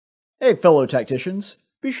Hey fellow tacticians,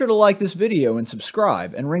 be sure to like this video and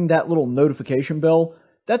subscribe and ring that little notification bell.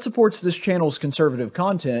 That supports this channel's conservative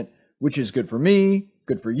content, which is good for me,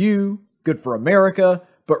 good for you, good for America,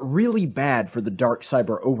 but really bad for the dark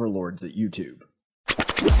cyber overlords at YouTube.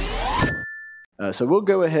 So we'll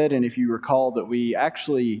go ahead, and if you recall that we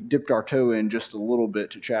actually dipped our toe in just a little bit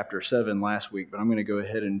to chapter 7 last week, but I'm going to go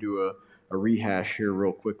ahead and do a rehash here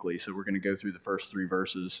real quickly. So we're going to go through the first 3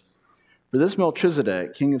 verses. For this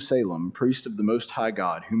Melchizedek, king of Salem, priest of the Most High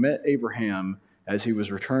God, who met Abraham as he was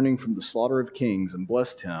returning from the slaughter of kings and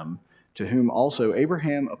blessed him, to whom also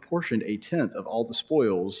Abraham apportioned 1/10 of all the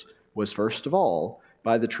spoils, was first of all,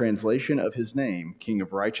 by the translation of his name, King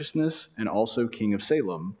of Righteousness, and also King of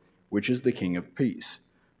Salem, which is the King of Peace,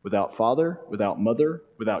 without father, without mother,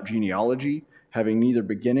 without genealogy, having neither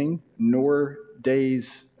beginning of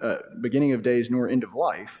days nor end of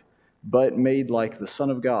life, but made like the Son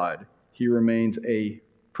of God, he remains a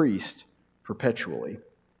priest perpetually.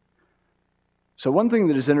 So one thing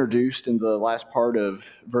that is introduced in the last part of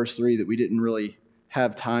verse 3 that we didn't really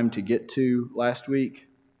have time to get to last week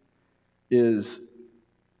is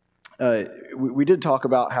we did talk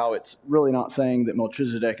about how it's really not saying that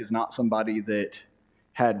Melchizedek is not somebody that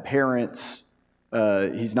had parents.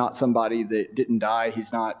 He's not somebody that didn't die.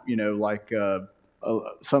 He's not, like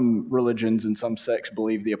some religions and some sects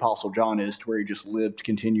believe the Apostle John is, to where he just lived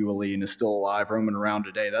continually and is still alive, roaming around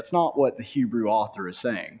today. That's not what the Hebrew author is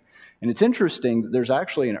saying. And it's interesting that there's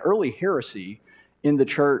actually an early heresy in the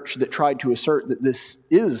church that tried to assert that this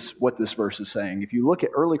is what this verse is saying. If you look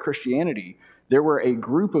at early Christianity, there were a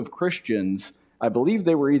group of Christians, I believe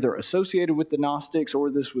they were either associated with the Gnostics,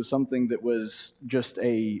 or this was something that was just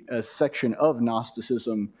a section of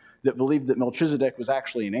Gnosticism, that believed that Melchizedek was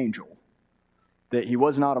actually an angel, that he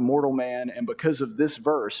was not a mortal man, and because of this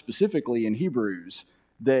verse, specifically in Hebrews,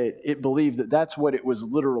 that it believed that that's what it was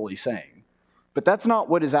literally saying. But that's not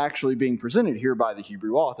what is actually being presented here by the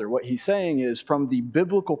Hebrew author. What he's saying is, from the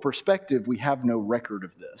biblical perspective, we have no record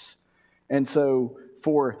of this. And so,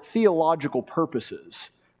 for theological purposes,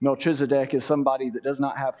 Melchizedek is somebody that does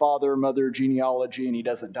not have father, mother, genealogy, and he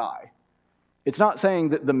doesn't die. It's not saying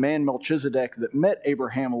that the man Melchizedek that met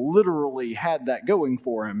Abraham literally had that going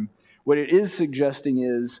for him. What it is suggesting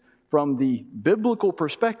is, from the biblical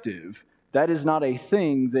perspective, that is not a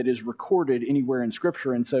thing that is recorded anywhere in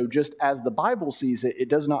Scripture. And so just as the Bible sees it, it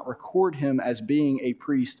does not record him as being a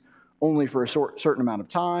priest only for a certain amount of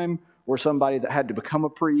time, or somebody that had to become a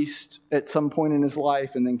priest at some point in his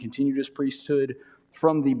life and then continued his priesthood.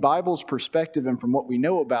 From the Bible's perspective and from what we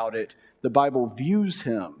know about it, the Bible views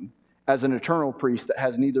him as an eternal priest that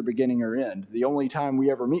has neither beginning or end. The only time we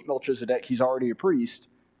ever meet Melchizedek, he's already a priest.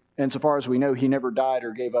 And so far as we know, he never died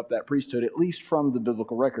or gave up that priesthood, at least from the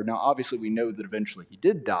biblical record. Now, obviously, we know that eventually he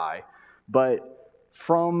did die, but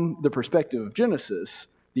from the perspective of Genesis,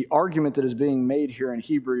 the argument that is being made here in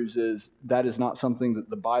Hebrews is that is not something that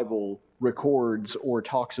the Bible records or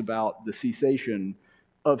talks about the cessation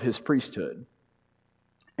of his priesthood.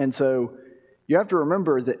 And so you have to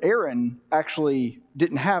remember that Aaron actually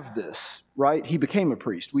didn't have this, right? He became a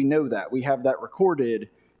priest. We know that. We have that recorded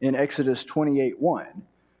in Exodus 28:1.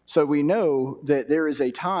 So we know that there is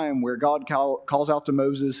a time where God calls out to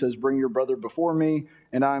Moses, says, "Bring your brother before me,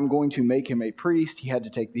 and I'm going to make him a priest." He had to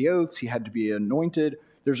take the oaths. He had to be anointed.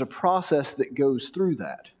 There's a process that goes through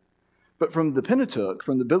that. But from the Pentateuch,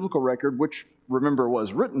 from the biblical record, which, remember,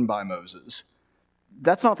 was written by Moses,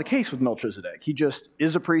 that's not the case with Melchizedek. He just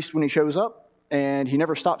is a priest when he shows up, and he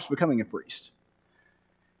never stops becoming a priest.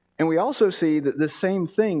 And we also see that this same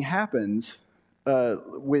thing happens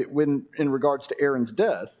when in regards to Aaron's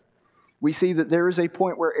death. We see that there is a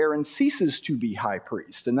point where Aaron ceases to be high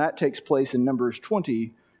priest, and that takes place in Numbers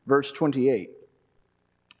 20, verse 28.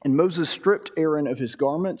 And Moses stripped Aaron of his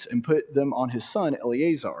garments and put them on his son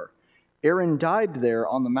Eleazar. Aaron died there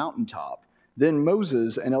on the mountaintop. Then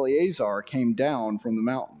Moses and Eleazar came down from the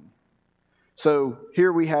mountain. So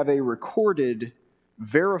here we have a recorded,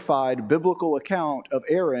 verified biblical account of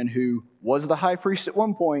Aaron, who was the high priest at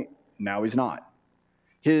one point. Now he's not.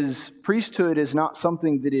 His priesthood is not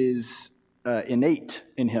something that is innate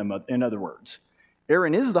in him, in other words.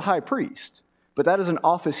 Aaron is the high priest, but that is an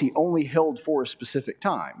office he only held for a specific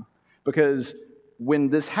time. Because when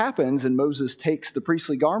this happens and Moses takes the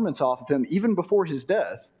priestly garments off of him, even before his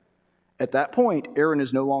death, at that point, Aaron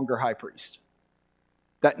is no longer high priest.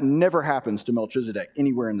 That never happens to Melchizedek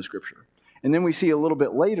anywhere in the Scripture. And then we see a little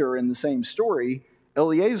bit later in the same story,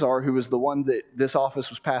 Eleazar, who was the one that this office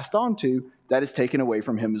was passed on to, that is taken away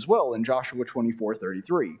from him as well in Joshua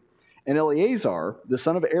 24:33. And Eleazar, the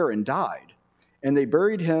son of Aaron, died, and they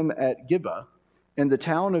buried him at Gibeah, and the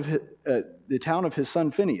town of his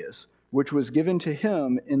son Phinehas, which was given to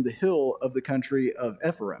him in the hill of the country of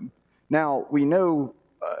Ephraim. Now, we know,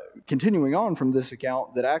 continuing on from this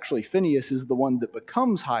account, that actually Phinehas is the one that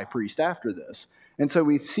becomes high priest after this. And so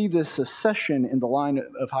we see this succession in the line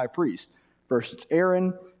of high priest. First it's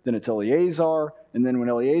Aaron, then it's Eleazar, and then when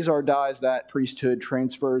Eleazar dies, that priesthood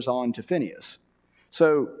transfers on to Phinehas.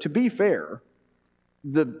 So, to be fair,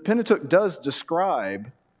 the Pentateuch does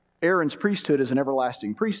describe Aaron's priesthood as an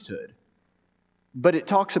everlasting priesthood, but it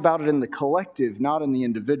talks about it in the collective, not in the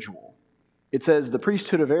individual. It says the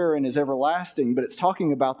priesthood of Aaron is everlasting, but it's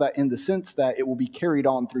talking about that in the sense that it will be carried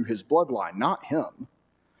on through his bloodline, not him.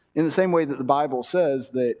 In the same way that the Bible says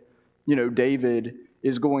that, David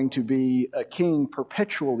is going to be a king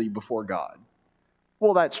perpetually before God.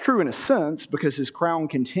 Well, that's true in a sense because his crown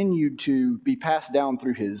continued to be passed down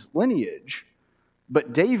through his lineage.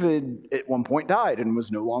 But David at one point died and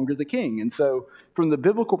was no longer the king. And so from the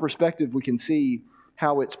biblical perspective, we can see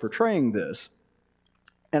how it's portraying this.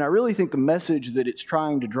 And I really think the message that it's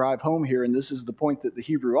trying to drive home here, and this is the point that the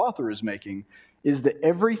Hebrew author is making, is that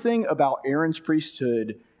everything about Aaron's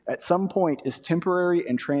priesthood at some point is temporary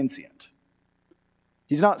and transient.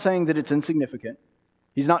 He's not saying that it's insignificant.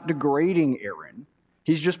 He's not degrading Aaron.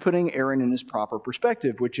 He's just putting Aaron in his proper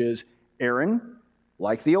perspective, which is Aaron,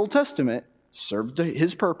 like the Old Testament, served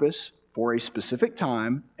his purpose for a specific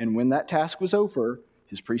time, and when that task was over,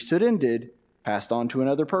 his priesthood ended, passed on to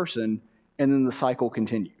another person, and then the cycle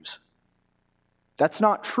continues. That's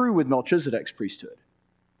not true with Melchizedek's priesthood.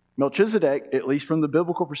 Melchizedek, at least from the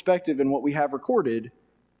biblical perspective and what we have recorded,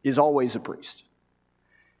 is always a priest.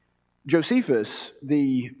 Josephus,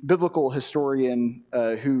 the biblical historian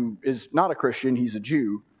who is not a Christian, he's a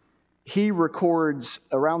Jew, he records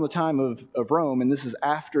around the time of Rome, and this is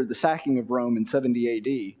after the sacking of Rome in 70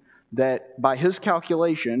 AD, that by his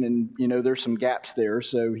calculation, and there's some gaps there,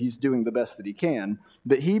 so he's doing the best that he can,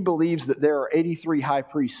 but he believes that there are 83 high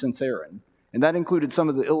priests since Aaron. And that included some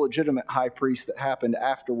of the illegitimate high priests that happened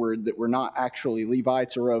afterward that were not actually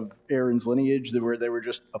Levites or of Aaron's lineage, they were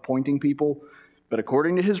just appointing people. But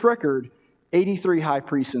according to his record, 83 high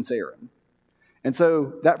priests since Aaron. And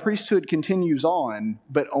so that priesthood continues on,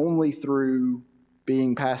 but only through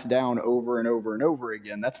being passed down over and over and over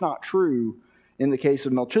again. That's not true in the case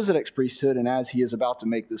of Melchizedek's priesthood, and as he is about to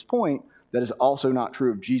make this point, that is also not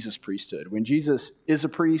true of Jesus' priesthood. When Jesus is a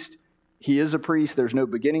priest, he is a priest. There's no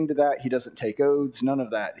beginning to that. He doesn't take oaths, none of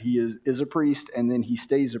that. He is a priest, and then he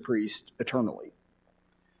stays a priest eternally.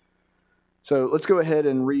 So let's go ahead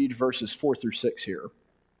and read verses 4 through 6 here.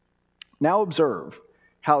 Now observe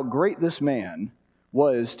how great this man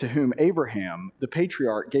was to whom Abraham, the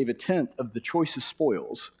patriarch, gave a tenth of the choicest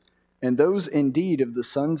spoils. And those indeed of the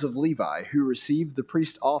sons of Levi who received the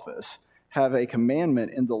priest office have a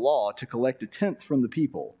commandment in the law to collect a tenth from the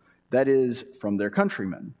people, that is, from their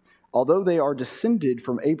countrymen, although they are descended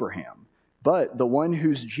from Abraham. But the one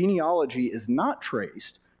whose genealogy is not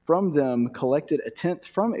traced from them collected a tenth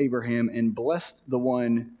from Abraham and blessed the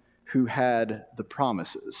one who had the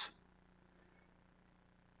promises.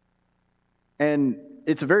 And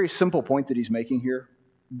it's a very simple point that he's making here,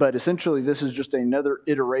 but essentially this is just another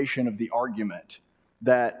iteration of the argument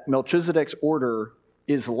that Melchizedek's order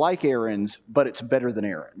is like Aaron's, but it's better than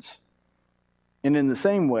Aaron's. And in the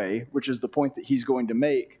same way, which is the point that he's going to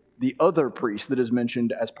make, the other priest that is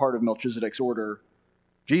mentioned as part of Melchizedek's order,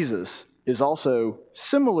 Jesus, is also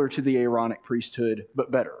similar to the Aaronic priesthood,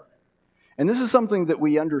 but better. And this is something that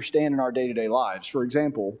we understand in our day-to-day lives. For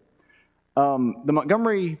example, the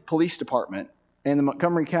Montgomery Police Department and the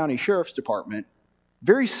Montgomery County Sheriff's Department,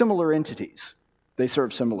 very similar entities. They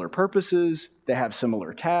serve similar purposes, they have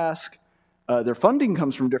similar tasks, their funding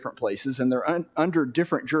comes from different places, and they're under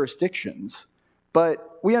different jurisdictions.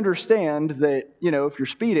 But we understand that, if you're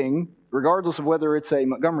speeding, regardless of whether it's a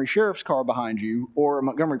Montgomery Sheriff's car behind you or a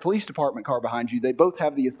Montgomery Police Department car behind you, they both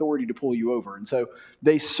have the authority to pull you over. And so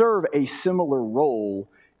they serve a similar role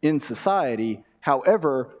in society.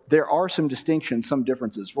 However, there are some distinctions, some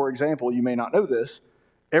differences. For example, you may not know this,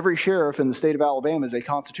 every sheriff in the state of Alabama is a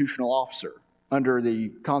constitutional officer under the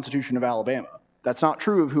Constitution of Alabama. That's not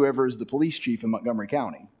true of whoever is the police chief in Montgomery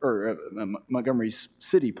County, or Montgomery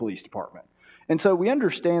City Police Department. And so we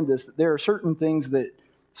understand this, that there are certain things that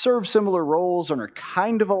serve similar roles and are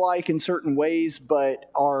kind of alike in certain ways, but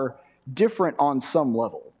are different on some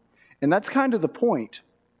level. And that's kind of the point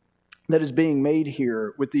that is being made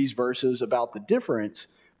here with these verses about the difference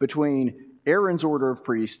between Aaron's order of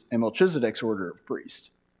priest and Melchizedek's order of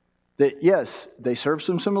priest. That yes, they serve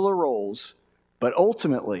some similar roles, but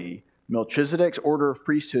ultimately Melchizedek's order of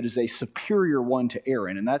priesthood is a superior one to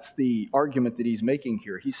Aaron. And that's the argument that he's making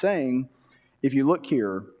here. He's saying if you look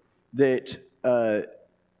here, that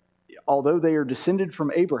although they are descended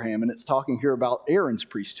from Abraham, and it's talking here about Aaron's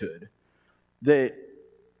priesthood, that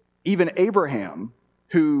even Abraham,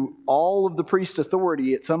 who all of the priest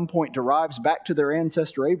authority at some point derives back to their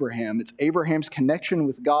ancestor Abraham, it's Abraham's connection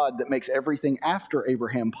with God that makes everything after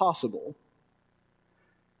Abraham possible.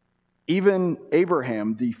 Even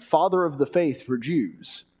Abraham, the father of the faith for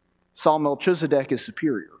Jews, saw Melchizedek as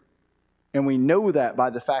superior. And we know that by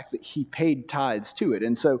the fact that he paid tithes to it.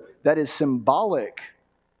 And so that is symbolic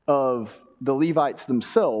of the Levites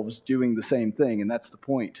themselves doing the same thing. And that's the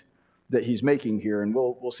point that he's making here. And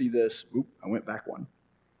we'll see this. Oop, I went back one.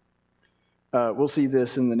 We'll see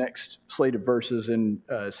this in the next slate of verses in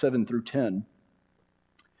 7 through 10.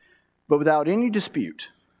 But without any dispute,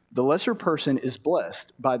 the lesser person is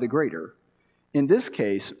blessed by the greater. In this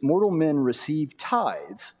case, mortal men receive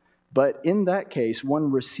tithes, but in that case,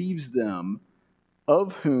 one receives them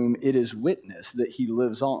of whom it is witness that he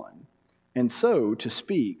lives on. And so, to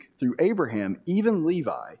speak, through Abraham, even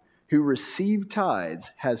Levi, who received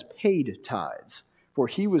tithes, has paid tithes, for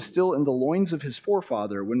he was still in the loins of his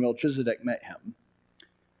forefather when Melchizedek met him.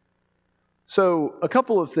 So, a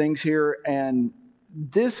couple of things here, and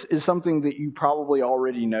this is something that you probably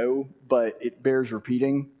already know, but it bears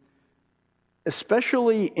repeating.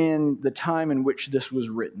 Especially in the time in which this was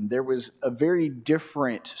written, there was a very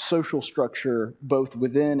different social structure both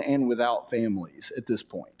within and without families at this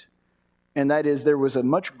point. And that is, there was a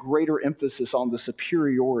much greater emphasis on the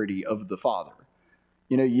superiority of the father.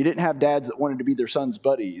 You know, you didn't have dads that wanted to be their sons'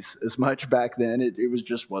 buddies as much back then. It was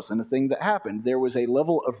just wasn't a thing that happened. There was a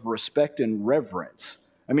level of respect and reverence.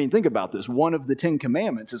 I mean, think about this. One of the 10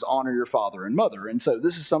 commandments is honor your father and mother. And so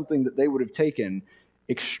this is something that they would have taken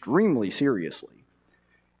extremely seriously.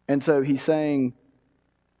 And so he's saying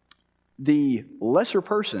the lesser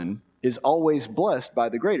person is always blessed by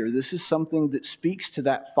the greater. This is something that speaks to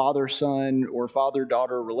that father-son or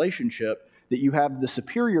father-daughter relationship, that you have the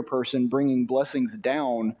superior person bringing blessings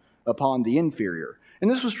down upon the inferior. And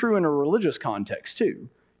this was true in a religious context too.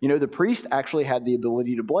 You know, the priest actually had the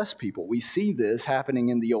ability to bless people. We see this happening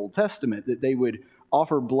in the Old Testament, that they would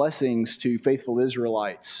offer blessings to faithful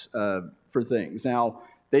Israelites for things. Now,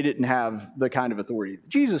 they didn't have the kind of authority that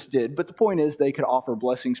Jesus did, but the point is they could offer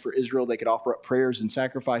blessings for Israel. They could offer up prayers and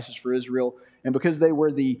sacrifices for Israel. And because they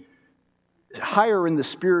were the higher in the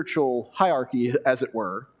spiritual hierarchy, as it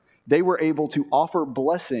were, they were able to offer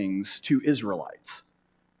blessings to Israelites.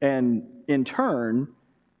 And in turn,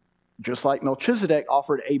 just like Melchizedek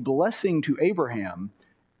offered a blessing to Abraham,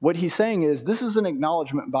 what he's saying is this is an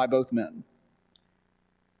acknowledgement by both men.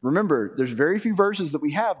 Remember, there's very few verses that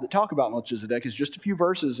we have that talk about Melchizedek. It's just a few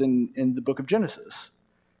verses in the book of Genesis.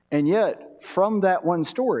 And yet, from that one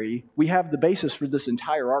story, we have the basis for this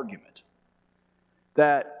entire argument.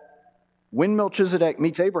 That when Melchizedek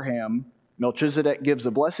meets Abraham, Melchizedek gives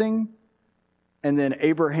a blessing, and then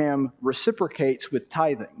Abraham reciprocates with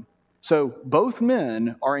tithing. So both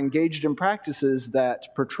men are engaged in practices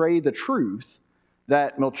that portray the truth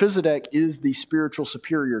that Melchizedek is the spiritual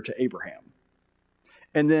superior to Abraham.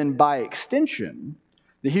 And then by extension,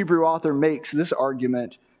 the Hebrew author makes this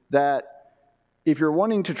argument that if you're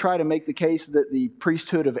wanting to try to make the case that the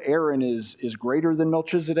priesthood of Aaron is greater than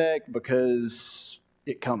Melchizedek because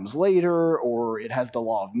it comes later or it has the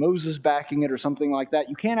law of Moses backing it or something like that,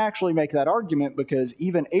 you can't actually make that argument, because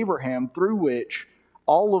even Abraham, through which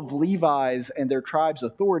all of Levi's and their tribe's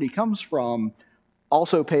authority comes from,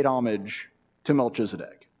 also paid homage to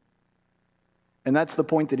Melchizedek. And that's the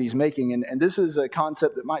point that he's making. And this is a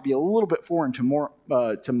concept that might be a little bit foreign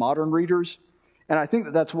to modern readers. And I think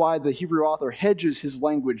that that's why the Hebrew author hedges his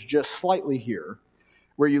language just slightly here,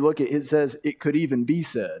 where you look at it says, it could even be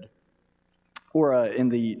said, or in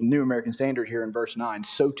the New American Standard here in verse 9,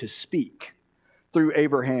 so to speak, through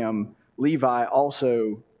Abraham, Levi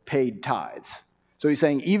also paid tithes. So he's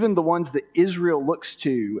saying even the ones that Israel looks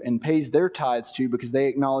to and pays their tithes to because they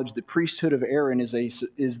acknowledge the priesthood of Aaron is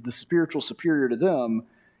the spiritual superior to them,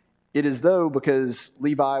 it is though because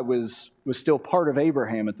Levi was still part of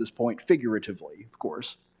Abraham at this point, figuratively, of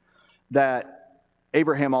course, that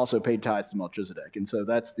Abraham also paid tithes to Melchizedek. And so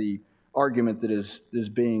that's the argument that is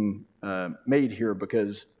being made here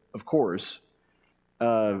because, of course,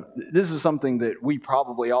 this is something that we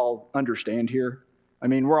probably all understand here. I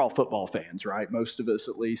mean, we're all football fans, right? Most of us,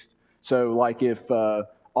 at least. So, like, if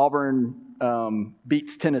Auburn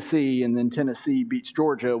beats Tennessee and then Tennessee beats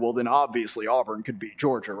Georgia, well, then obviously Auburn could beat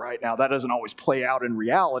Georgia, right? Now, that doesn't always play out in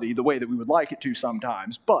reality the way that we would like it to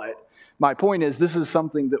sometimes. But my point is, this is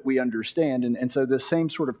something that we understand. And so this same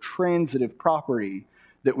sort of transitive property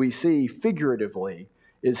that we see figuratively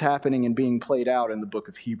is happening and being played out in the book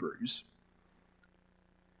of Hebrews.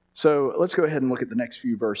 So let's go ahead and look at the next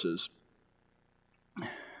few verses.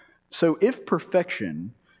 So if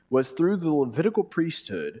perfection was through the Levitical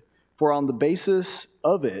priesthood, for on the basis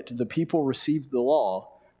of it the people received the law,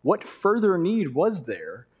 what further need was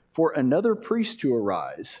there for another priest to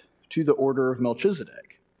arise to the order of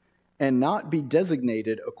Melchizedek, and not be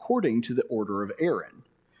designated according to the order of Aaron?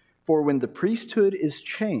 For when the priesthood is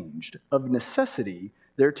changed, of necessity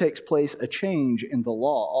there takes place a change in the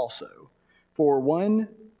law also.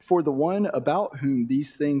 For the one about whom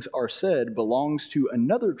these things are said belongs to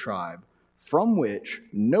another tribe, from which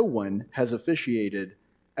no one has officiated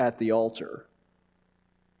at the altar.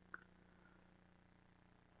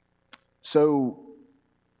 So,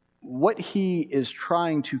 what he is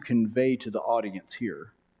trying to convey to the audience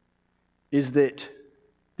here is that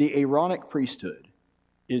the Aaronic priesthood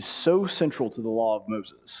is so central to the law of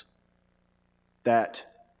Moses that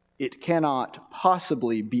it cannot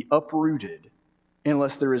possibly be uprooted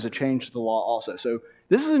unless there is a change to the law also. So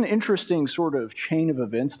this is an interesting sort of chain of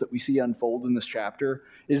events that we see unfold in this chapter,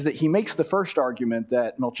 is that he makes the first argument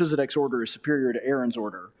that Melchizedek's order is superior to Aaron's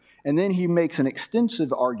order. And then he makes an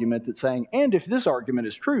extensive argument that's saying, and if this argument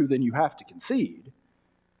is true, then you have to concede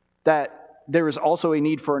that there is also a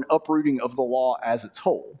need for an uprooting of the law as its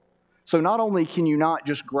whole. So not only can you not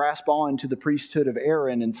just grasp on to the priesthood of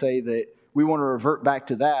Aaron and say that we want to revert back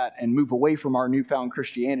to that and move away from our newfound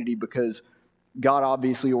Christianity because God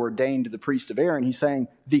obviously ordained the priest of Aaron, he's saying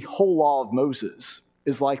the whole law of Moses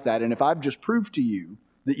is like that. And if I've just proved to you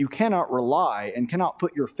that you cannot rely and cannot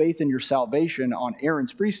put your faith and your salvation on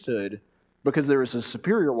Aaron's priesthood because there is a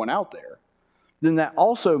superior one out there, then that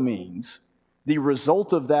also means the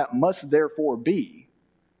result of that must therefore be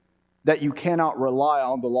that you cannot rely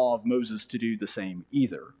on the law of Moses to do the same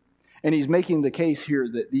either. And he's making the case here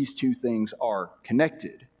that these two things are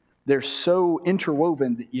connected. They're so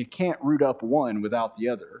interwoven that you can't root up one without the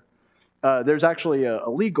other. There's actually a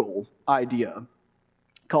legal idea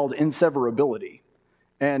called inseverability.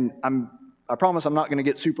 And I promise I'm not going to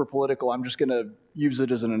get super political. I'm just going to use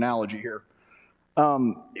it as an analogy here.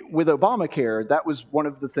 With Obamacare, that was one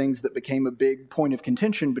of the things that became a big point of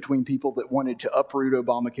contention between people that wanted to uproot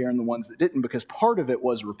Obamacare and the ones that didn't, because part of it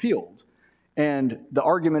was repealed. And the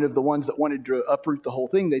argument of the ones that wanted to uproot the whole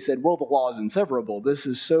thing, they said, well, the law is inseverable. This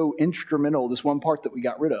is so instrumental. This one part that we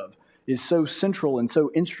got rid of is so central and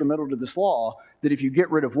so instrumental to this law that if you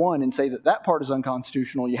get rid of one and say that that part is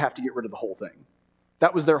unconstitutional, you have to get rid of the whole thing.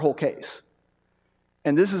 That was their whole case.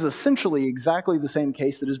 And this is essentially exactly the same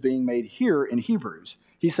case that is being made here in Hebrews.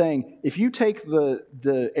 He's saying, if you take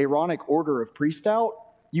the Aaronic order of priest out,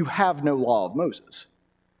 you have no law of Moses.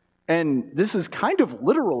 And this is kind of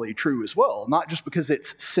literally true as well, not just because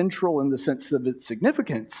it's central in the sense of its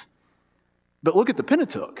significance, but look at the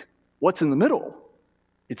Pentateuch. What's in the middle?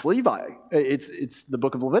 It's Levi. It's the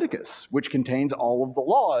book of Leviticus, which contains all of the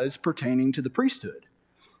laws pertaining to the priesthood.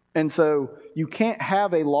 And so you can't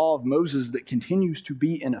have a law of Moses that continues to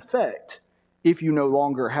be in effect if you no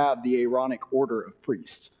longer have the Aaronic order of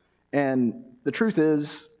priests. And the truth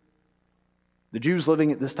is, the Jews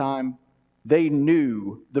living at this time, they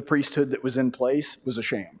knew the priesthood that was in place was a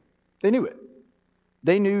sham. They knew it.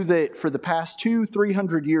 They knew that for the past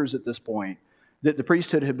 200-300 years at this point, that the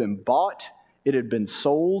priesthood had been bought, it had been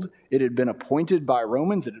sold, it had been appointed by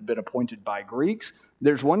Romans, it had been appointed by Greeks.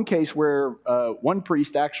 There's one case where one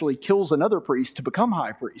priest actually kills another priest to become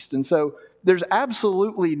high priest. And so there's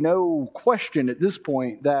absolutely no question at this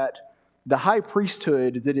point that the high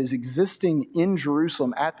priesthood that is existing in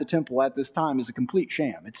Jerusalem at the temple at this time is a complete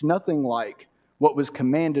sham. It's nothing like what was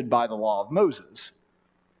commanded by the law of Moses.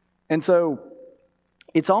 And so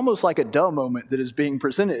it's almost like a duh moment that is being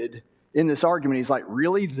presented in this argument. He's like,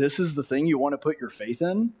 really? This is the thing you want to put your faith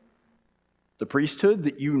in? The priesthood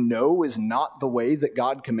that you know is not the way that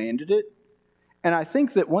God commanded it? And I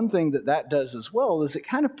think that one thing that does as well is it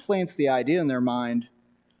kind of plants the idea in their mind,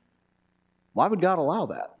 why would God allow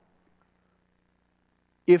that?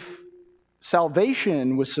 If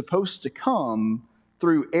salvation was supposed to come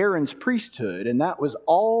through Aaron's priesthood, and that was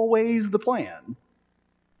always the plan,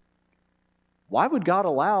 why would God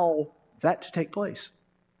allow that to take place?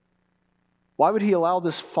 Why would he allow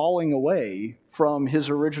this falling away from his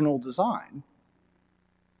original design?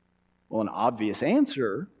 Well, an obvious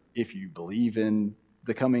answer, if you believe in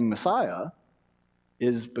the coming Messiah,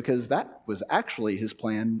 is because that was actually his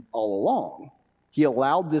plan all along. He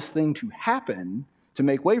allowed this thing to happen to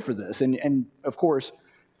make way for this. And of course,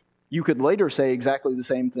 you could later say exactly the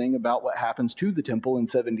same thing about what happens to the temple in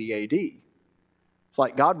 70 AD. It's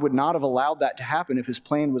like God would not have allowed that to happen if his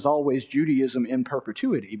plan was always Judaism in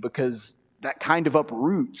perpetuity, because that kind of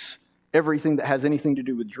uproots everything that has anything to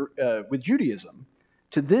do with Judaism.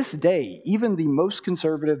 To this day, even the most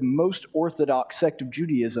conservative, most orthodox sect of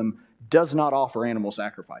Judaism does not offer animal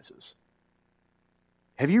sacrifices.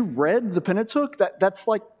 Have you read the Pentateuch? That's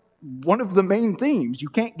like one of the main themes. You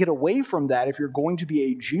can't get away from that if you're going to be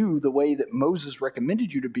a Jew the way that Moses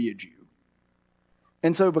recommended you to be a Jew.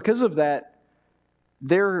 And so because of that,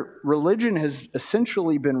 their religion has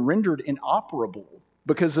essentially been rendered inoperable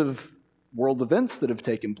because of world events that have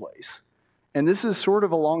taken place. And this is sort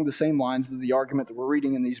of along the same lines of the argument that we're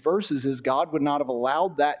reading in these verses, is God would not have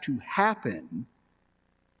allowed that to happen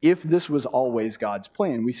if this was always God's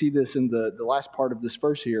plan. We see this in the last part of this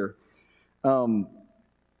verse here,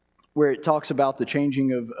 where it talks about the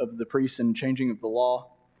changing of the priests and changing of the law.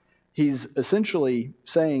 He's essentially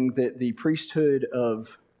saying that the priesthood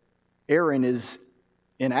of Aaron is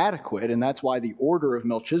inadequate, and that's why the order of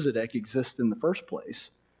Melchizedek exists in the first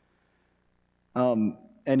place.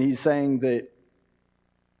 And he's saying that,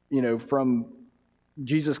 from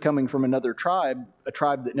Jesus coming from another tribe, a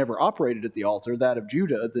tribe that never operated at the altar, that of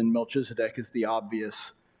Judah, then Melchizedek is the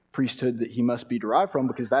obvious priesthood that he must be derived from,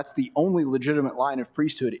 because that's the only legitimate line of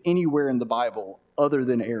priesthood anywhere in the Bible other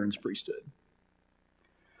than Aaron's priesthood.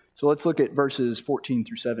 So let's look at verses 14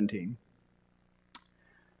 through 17.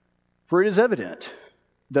 For it is evident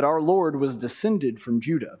that our Lord was descended from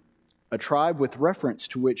Judah, a tribe with reference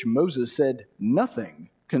to which Moses said nothing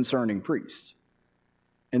concerning priests.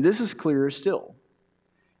 And this is clearer still.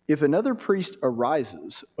 If another priest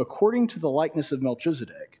arises according to the likeness of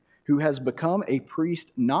Melchizedek, who has become a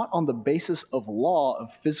priest not on the basis of law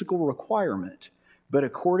of physical requirement, but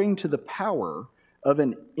according to the power of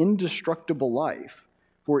an indestructible life,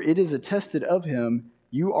 for it is attested of him,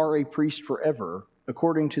 you are a priest forever,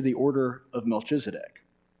 according to the order of Melchizedek.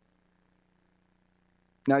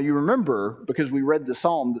 Now you remember, because we read the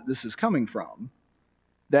psalm that this is coming from,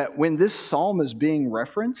 that when this psalm is being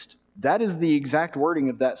referenced, that is the exact wording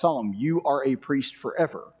of that psalm. You are a priest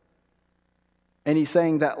forever. And he's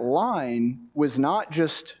saying that line was not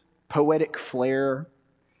just poetic flair.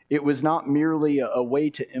 It was not merely a way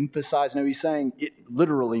to emphasize. No, he's saying it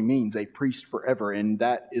literally means a priest forever. And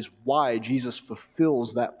that is why Jesus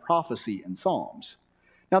fulfills that prophecy in Psalms.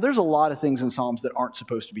 Now, there's a lot of things in Psalms that aren't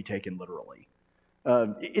supposed to be taken literally.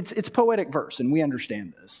 It's poetic verse, and we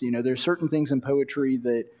understand this. There's certain things in poetry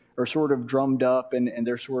that are sort of drummed up and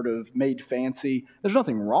they're sort of made fancy. There's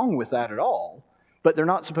nothing wrong with that at all, but they're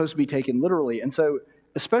not supposed to be taken literally. And so,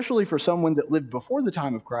 especially for someone that lived before the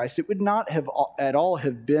time of Christ, it would not have at all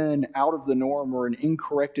have been out of the norm or an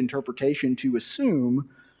incorrect interpretation to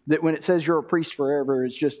assume that when it says you're a priest forever,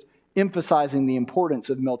 it's just emphasizing the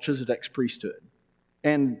importance of Melchizedek's priesthood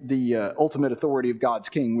and the ultimate authority of God's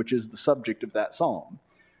king, which is the subject of that psalm.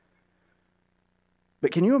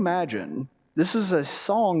 But can you imagine, this is a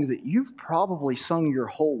song that you've probably sung your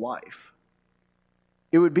whole life.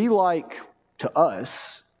 It would be like, to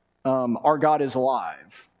us, Our God is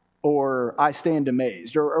Alive, or I Stand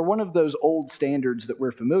Amazed, or one of those old standards that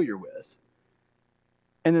we're familiar with.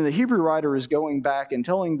 And then the Hebrew writer is going back and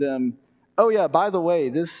telling them, oh yeah, by the way,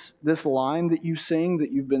 this line that you sing,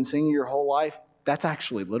 that you've been singing your whole life, that's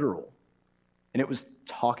actually literal. And it was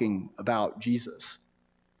talking about Jesus.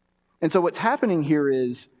 And so what's happening here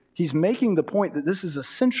is he's making the point that this is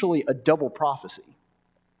essentially a double prophecy.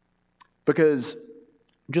 Because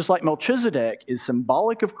just like Melchizedek is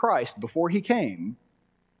symbolic of Christ before he came,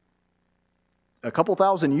 a couple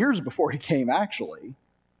thousand years before he came actually,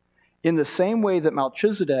 in the same way that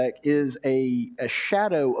Melchizedek is a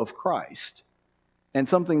shadow of Christ and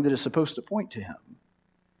something that is supposed to point to him.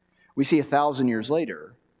 We see 1,000 years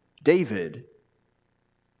later, David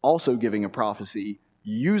also giving a prophecy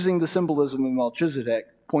using the symbolism of Melchizedek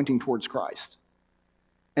pointing towards Christ.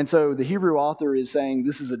 And so the Hebrew author is saying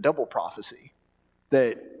this is a double prophecy,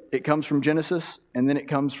 that it comes from Genesis and then it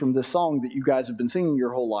comes from this song that you guys have been singing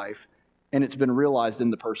your whole life, and it's been realized in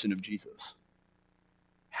the person of Jesus.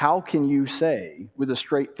 How can you say with a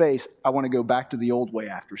straight face, I want to go back to the old way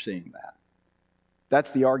after seeing that?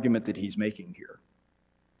 That's the argument that he's making here.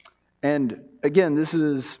 And again, this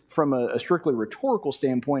is from a strictly rhetorical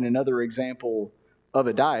standpoint, another example of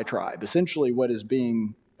a diatribe. Essentially what is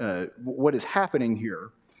happening here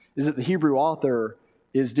is that the Hebrew author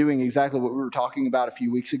is doing exactly what we were talking about a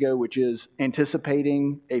few weeks ago, which is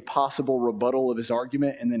anticipating a possible rebuttal of his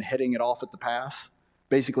argument and then heading it off at the pass,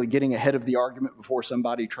 basically getting ahead of the argument before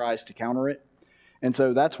somebody tries to counter it. And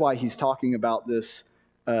so that's why he's talking about this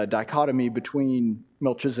dichotomy between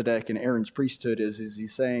Melchizedek and Aaron's priesthood is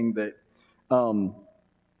he's saying that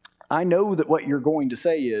I know that what you're going to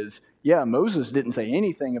say is, yeah, Moses didn't say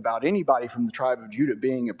anything about anybody from the tribe of Judah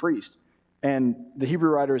being a priest. And the Hebrew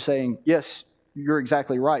writer is saying, yes, you're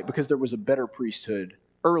exactly right, because there was a better priesthood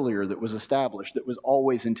earlier that was established that was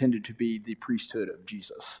always intended to be the priesthood of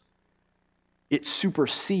Jesus. It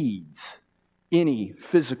supersedes any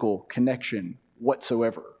physical connection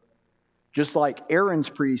whatsoever. Just like Aaron's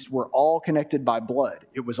priests were all connected by blood,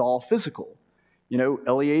 it was all physical. You know,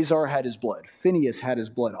 Eleazar had his blood, Phinehas had his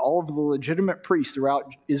blood. All of the legitimate priests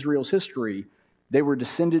throughout Israel's history, they were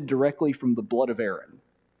descended directly from the blood of Aaron.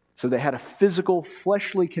 So they had a physical,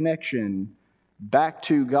 fleshly connection back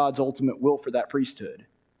to God's ultimate will for that priesthood.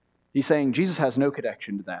 He's saying Jesus has no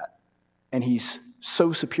connection to that, and he's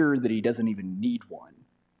so superior that he doesn't even need one.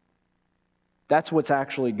 That's what's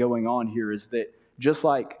actually going on here, is that just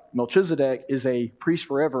like Melchizedek is a priest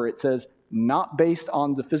forever, it says, not based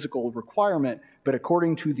on the physical requirement, but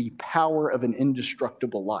according to the power of an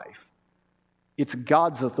indestructible life. It's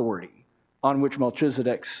God's authority on which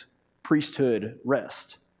Melchizedek's priesthood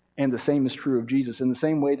rests. And the same is true of Jesus. In the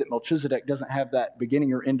same way that Melchizedek doesn't have that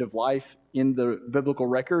beginning or end of life in the biblical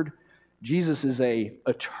record, Jesus is an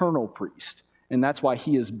eternal priest. And that's why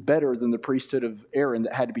he is better than the priesthood of Aaron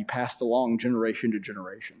that had to be passed along generation to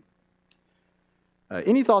generation.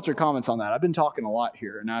 Any thoughts or comments on that? I've been talking a lot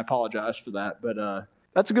here, and I apologize for that, but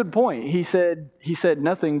that's a good point. He said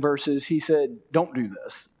nothing versus he said, don't do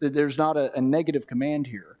this. There's not a negative command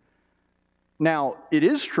here. Now, it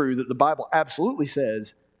is true that the Bible absolutely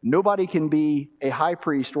says nobody can be a high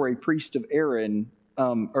priest or a priest of Aaron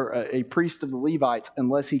or a priest of the Levites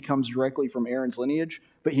unless he comes directly from Aaron's lineage,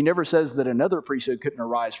 but he never says that another priesthood couldn't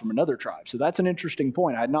arise from another tribe. So that's an interesting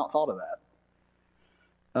point. I had not thought of that.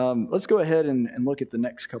 Let's go ahead and look at the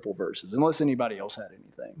next couple verses, unless anybody else had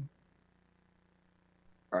anything.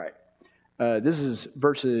 All right. This is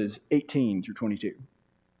verses 18 through 22.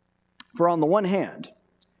 For on the one hand,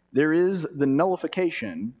 there is the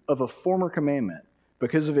nullification of a former commandment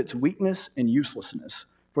because of its weakness and uselessness,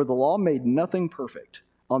 for the law made nothing perfect.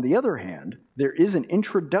 On the other hand, there is an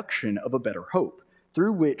introduction of a better hope,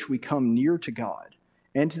 through which we come near to God,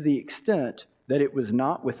 and to the extent that it was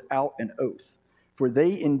not without an oath. For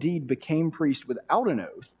they indeed became priests without an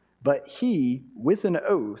oath, but he with an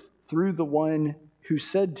oath through the one who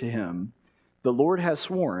said to him, the Lord has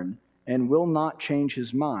sworn and will not change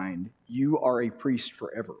his mind, you are a priest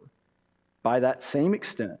forever. By that same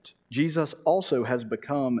extent, Jesus also has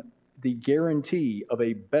become the guarantee of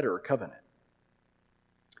a better covenant.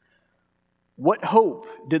 What hope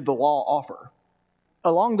did the law offer?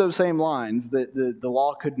 Along those same lines, that the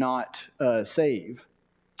law could not save.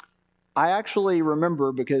 I actually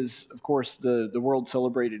remember, because, of course, the world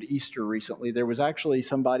celebrated Easter recently, there was actually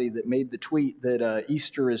somebody that made the tweet that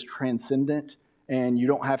Easter is transcendent, and you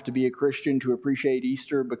don't have to be a Christian to appreciate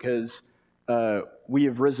Easter because we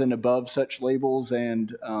have risen above such labels,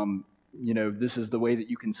 and, this is the way that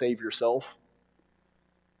you can save yourself.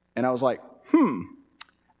 And I was like,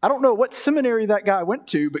 I don't know what seminary that guy went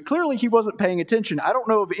to, but clearly he wasn't paying attention. I don't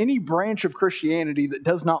know of any branch of Christianity that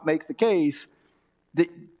does not make the case that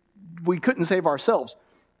we couldn't save ourselves.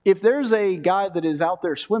 If there's a guy that is out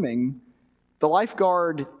there swimming, the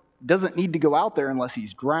lifeguard doesn't need to go out there unless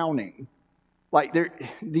he's drowning. Like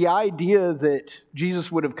the idea that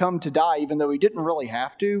Jesus would have come to die even though he didn't really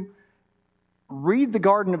have to, read the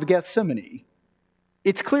Garden of Gethsemane.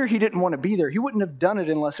 It's clear he didn't want to be there. He wouldn't have done it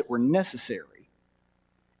unless it were necessary.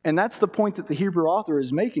 And that's the point that the Hebrew author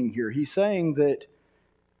is making here. He's saying that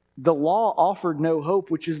the law offered no hope,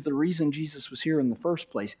 which is the reason Jesus was here in the first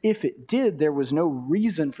place. If it did, there was no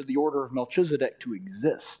reason for the order of Melchizedek to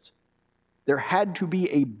exist. There had to be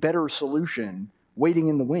a better solution waiting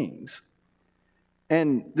in the wings.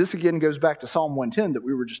 And this again goes back to Psalm 110 that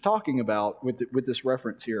we were just talking about with this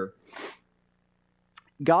reference here.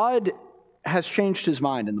 God has changed his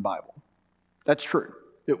mind in the Bible. That's true.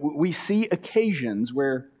 We see occasions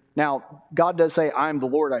where, now, God does say, I am the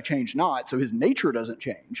Lord, I change not, so his nature doesn't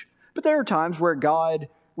change. But there are times where God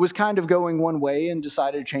was kind of going one way and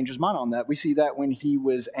decided to change his mind on that. We see that when he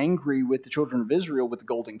was angry with the children of Israel with the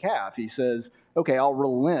golden calf. He says, okay, I'll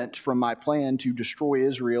relent from my plan to destroy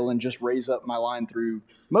Israel and just raise up my line through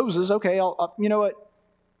Moses. Okay, you know what?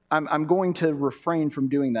 I'm going to refrain from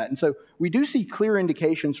doing that. And so we do see clear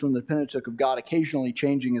indications from the Pentateuch of God occasionally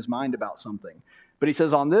changing his mind about something. But he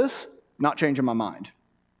says, on this, not changing my mind.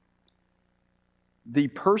 The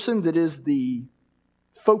person that is the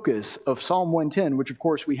focus of Psalm 110, which of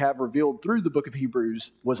course we have revealed through the book of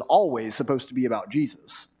Hebrews, was always supposed to be about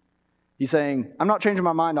Jesus. He's saying, I'm not changing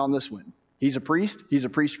my mind on this one. He's a priest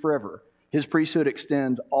forever. His priesthood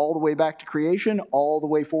extends all the way back to creation, all the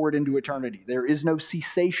way forward into eternity. There is no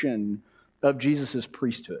cessation of Jesus'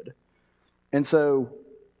 priesthood. And so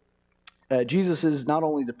Jesus is not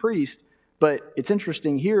only the priest, But it's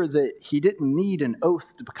interesting here that he didn't need an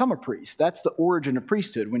oath to become a priest. That's the origin of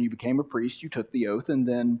priesthood. When you became a priest, you took the oath, and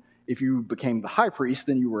then if you became the high priest,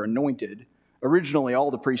 then you were anointed. Originally, all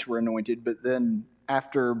the priests were anointed, but then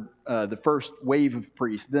after the first wave of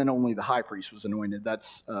priests, then only the high priest was anointed.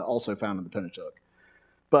 That's also found in the Pentateuch.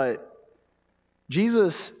 But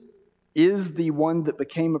Jesus is the one that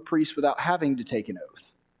became a priest without having to take an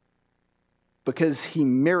oath, because he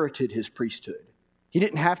merited his priesthood. He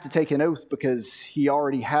didn't have to take an oath because he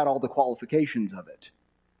already had all the qualifications of it.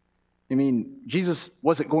 I mean, Jesus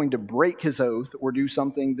wasn't going to break his oath or do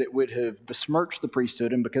something that would have besmirched the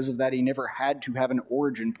priesthood, and because of that, he never had to have an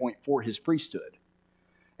origin point for his priesthood.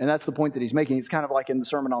 And that's the point that he's making. It's kind of like in the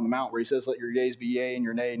Sermon on the Mount where he says, let your yeas be yea and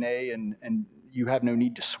your nay, nay, and you have no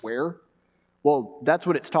need to swear. Well, that's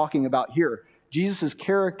what it's talking about here. Jesus'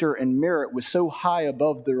 character and merit was so high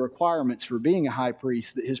above the requirements for being a high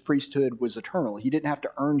priest that his priesthood was eternal. He didn't have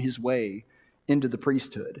to earn his way into the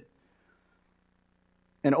priesthood.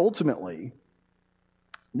 And ultimately,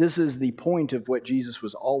 this is the point of what Jesus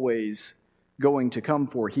was always going to come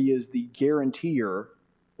for. He is the guarantor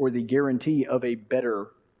or the guarantee of a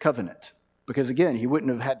better covenant. Because again, he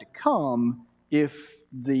wouldn't have had to come if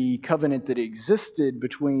the covenant that existed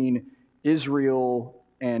between Israel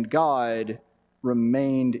and God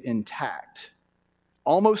remained intact.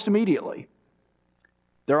 Almost immediately.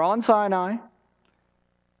 They're on Sinai.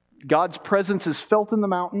 God's presence is felt in the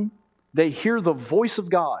mountain. They hear the voice of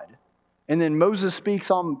God. And then Moses speaks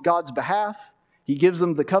on God's behalf. He gives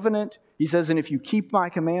them the covenant. He says, and if you keep my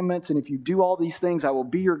commandments and if you do all these things, I will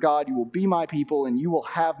be your God, you will be my people, and you will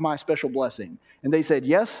have my special blessing. And they said,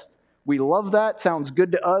 yes, we love that. Sounds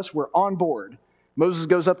good to us. We're on board. Moses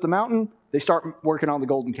goes up the mountain. They start working on the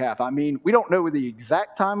golden calf. I mean, we don't know the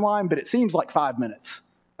exact timeline, but it seems like 5 minutes.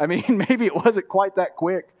 I mean, maybe it wasn't quite that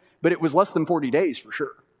quick, but it was less than 40 days for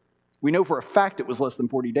sure. We know for a fact it was less than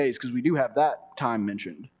 40 days because we do have that time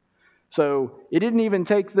mentioned. So it didn't even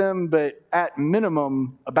take them, but at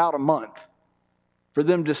minimum, about a month for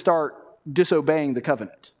them to start disobeying the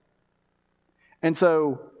covenant. And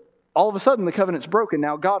so all of a sudden, the covenant's broken.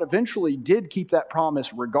 Now, God eventually did keep that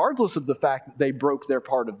promise regardless of the fact that they broke their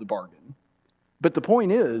part of the bargain. But the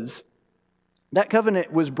point is, that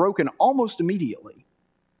covenant was broken almost immediately,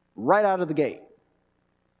 right out of the gate.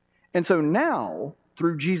 And so now,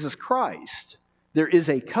 through Jesus Christ, there is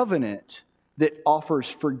a covenant that offers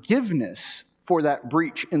forgiveness for that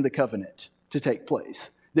breach in the covenant to take place.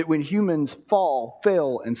 That when humans fall,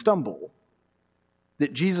 fail, and stumble,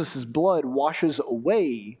 that Jesus' blood washes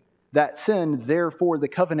away that sin, therefore the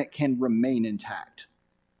covenant can remain intact.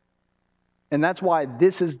 And that's why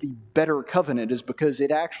this is the better covenant, is because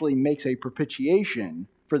it actually makes a propitiation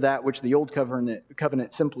for that which the old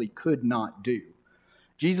covenant simply could not do.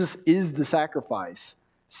 Jesus is the sacrifice.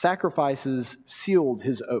 Sacrifices sealed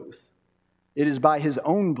his oath. It is by his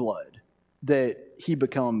own blood that he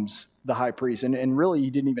becomes the high priest. And really, he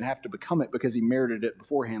didn't even have to become it because he merited it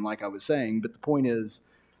beforehand, like I was saying. But the point is,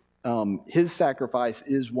 his sacrifice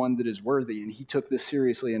is one that is worthy, and he took this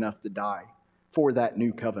seriously enough to die for that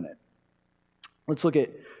new covenant. Let's look at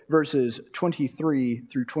verses 23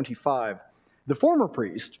 through 25. The former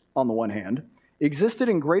priest, on the one hand, existed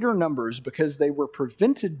in greater numbers because they were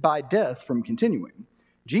prevented by death from continuing.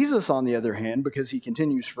 Jesus, on the other hand, because he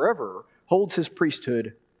continues forever, holds his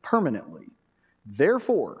priesthood permanently.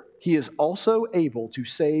 Therefore, he is also able to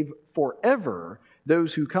save forever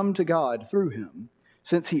those who come to God through him,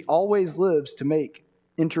 since he always lives to make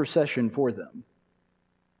intercession for them.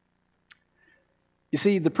 You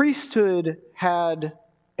see, the priesthood had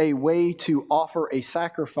a way to offer a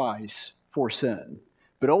sacrifice for sin,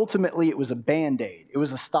 but ultimately it was a band-aid. It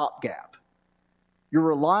was a stopgap. You're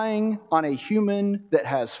relying on a human that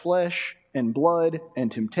has flesh and blood and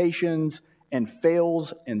temptations and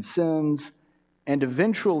fails and sins and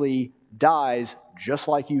eventually dies just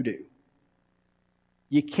like you do.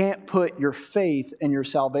 You can't put your faith and your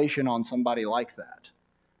salvation on somebody like that.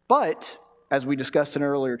 But, as we discussed in an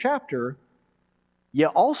earlier chapter, you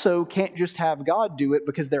also can't just have God do it,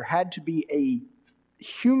 because there had to be a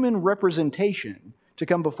human representation to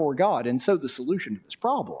come before God. And so the solution to this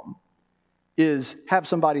problem is have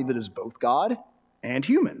somebody that is both God and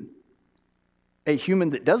human. A human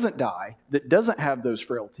that doesn't die, that doesn't have those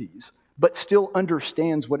frailties, but still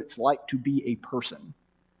understands what it's like to be a person.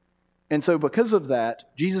 And so because of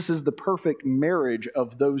that, Jesus is the perfect marriage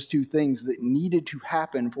of those two things that needed to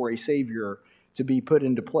happen for a Savior to be put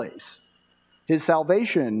into place. His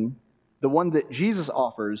salvation, the one that Jesus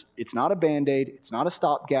offers, it's not a band-aid, it's not a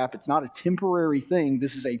stopgap, it's not a temporary thing.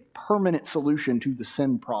 This is a permanent solution to the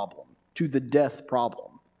sin problem, to the death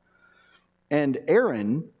problem. And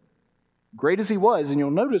Aaron great as he was, and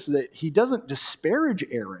you'll notice that he doesn't disparage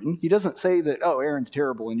Aaron. He doesn't say that, oh, Aaron's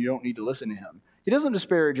terrible and you don't need to listen to him. He doesn't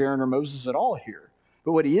disparage Aaron or Moses at all here.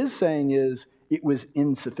 But what he is saying is it was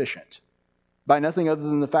insufficient by nothing other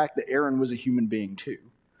than the fact that Aaron was a human being too.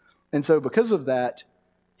 And so because of that,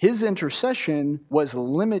 his intercession was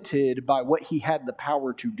limited by what he had the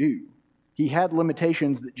power to do. He had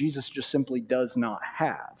limitations that Jesus just simply does not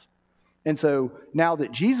have. And so now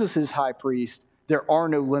that Jesus is high priest, there are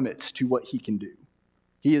no limits to what he can do.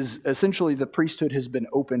 He is essentially, the priesthood has been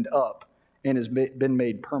opened up and has been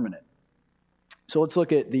made permanent. So let's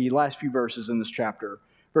look at the last few verses in this chapter,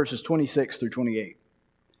 verses 26 through 28.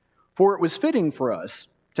 For it was fitting for us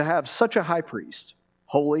to have such a high priest,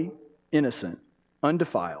 holy, innocent,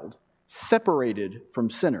 undefiled, separated from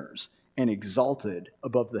sinners, and exalted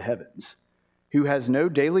above the heavens, who has no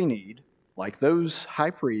daily need, like those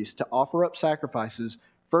high priests, to offer up sacrifices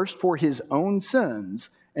first for his own sins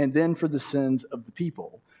and then for the sins of the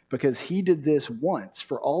people. Because he did this once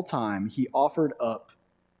for all time, he offered up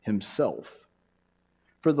himself.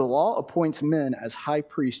 For the law appoints men as high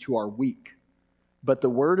priests who are weak, but the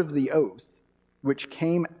word of the oath, which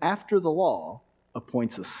came after the law,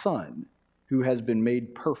 appoints a son who has been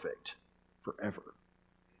made perfect forever.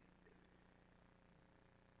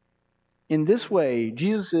 In this way,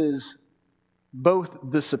 Jesus is both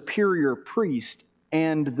the superior priest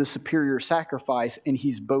and the superior sacrifice, and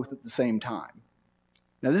he's both at the same time.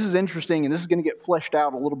 Now, this is interesting, and this is going to get fleshed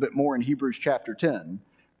out a little bit more in Hebrews chapter 10,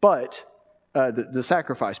 but the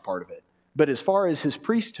sacrifice part of it. But as far as his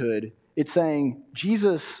priesthood, it's saying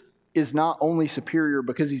Jesus is not only superior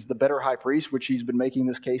because he's the better high priest, which he's been making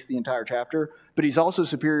this case the entire chapter, but he's also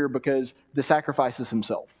superior because the sacrifice is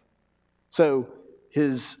himself. So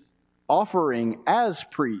his offering as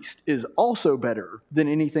priest is also better than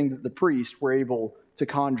anything that the priests were able to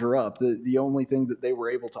conjure up. The only thing that they were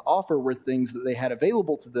able to offer were things that they had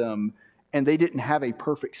available to them, and they didn't have a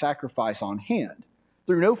perfect sacrifice on hand.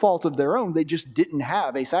 Through no fault of their own, they just didn't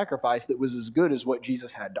have a sacrifice that was as good as what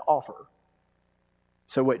Jesus had to offer.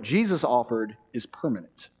 So what Jesus offered is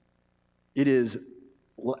permanent. It is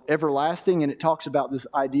everlasting, and it talks about this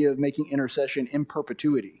idea of making intercession in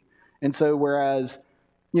perpetuity. And so whereas,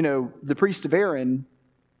 the priest of Aaron,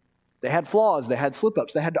 they had flaws, they had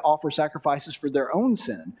slip-ups, they had to offer sacrifices for their own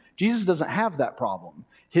sin. Jesus doesn't have that problem.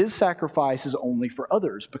 His sacrifice is only for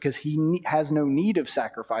others because he has no need of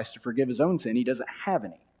sacrifice to forgive his own sin. He doesn't have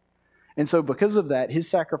any. And so because of that, his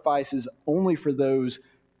sacrifice is only for those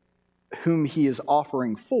whom he is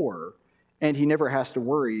offering for, and he never has to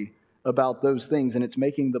worry about those things. And it's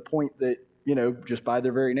making the point that, just by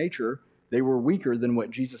their very nature, they were weaker than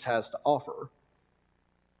what Jesus has to offer.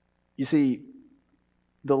 You see,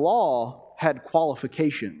 the law had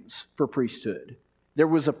qualifications for priesthood. There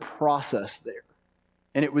was a process there.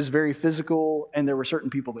 And it was very physical, and there were certain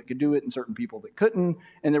people that could do it and certain people that couldn't.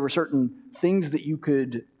 And there were certain things that you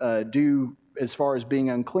could do as far as being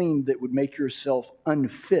unclean that would make yourself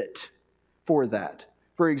unfit for that.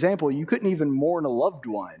 For example, you couldn't even mourn a loved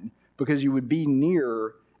one because you would be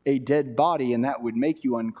near a dead body, and that would make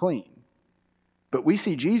you unclean. But we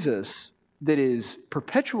see Jesus that is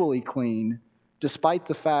perpetually clean, despite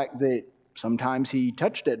the fact that sometimes he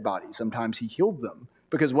touched dead bodies, sometimes he healed them.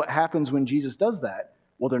 Because what happens when Jesus does that?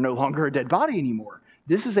 Well, they're no longer a dead body anymore.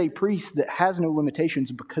 This is a priest that has no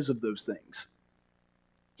limitations because of those things.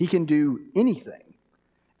 He can do anything.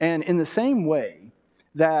 And in the same way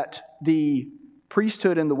that the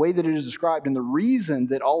priesthood and the way that it is described and the reason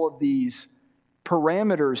that all of these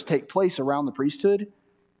parameters take place around the priesthood,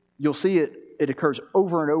 you'll see it occurs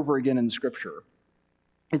over and over again in the scripture.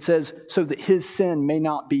 It says, so that his sin may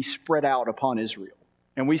not be spread out upon Israel.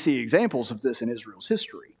 And we see examples of this in Israel's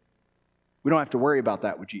history. We don't have to worry about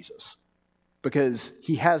that with Jesus because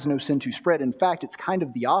he has no sin to spread. In fact, it's kind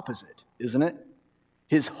of the opposite, isn't it?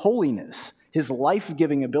 His holiness, his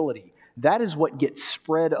life-giving ability, that is what gets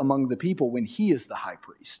spread among the people when he is the high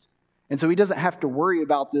priest. And so he doesn't have to worry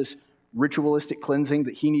about this ritualistic cleansing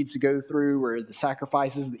that he needs to go through or the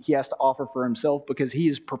sacrifices that he has to offer for himself because he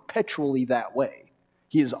is perpetually that way.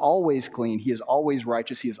 He is always clean. He is always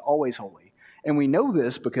righteous. He is always holy. And we know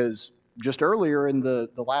this because just earlier in the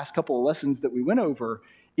last couple of lessons that we went over,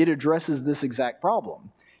 it addresses this exact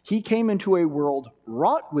problem. He came into a world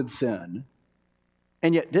wrought with sin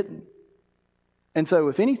and yet didn't. And so,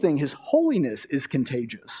 if anything, his holiness is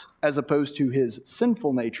contagious as opposed to his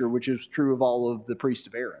sinful nature, which is true of all of the priests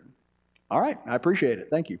of Aaron. All right, I appreciate it.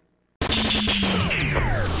 Thank you.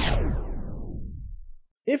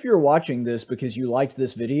 If you're watching this because you liked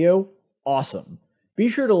this video, awesome. Be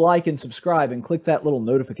sure to like and subscribe and click that little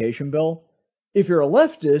notification bell. If you're a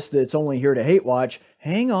leftist that's only here to hate watch,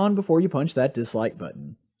 hang on before you punch that dislike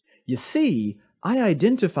button. You see, I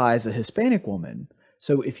identify as a Hispanic woman,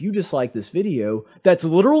 so if you dislike this video, that's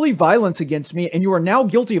literally violence against me and you are now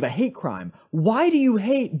guilty of a hate crime. Why do you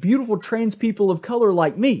hate beautiful trans people of color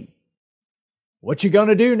like me? What you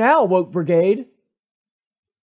gonna do now, woke brigade?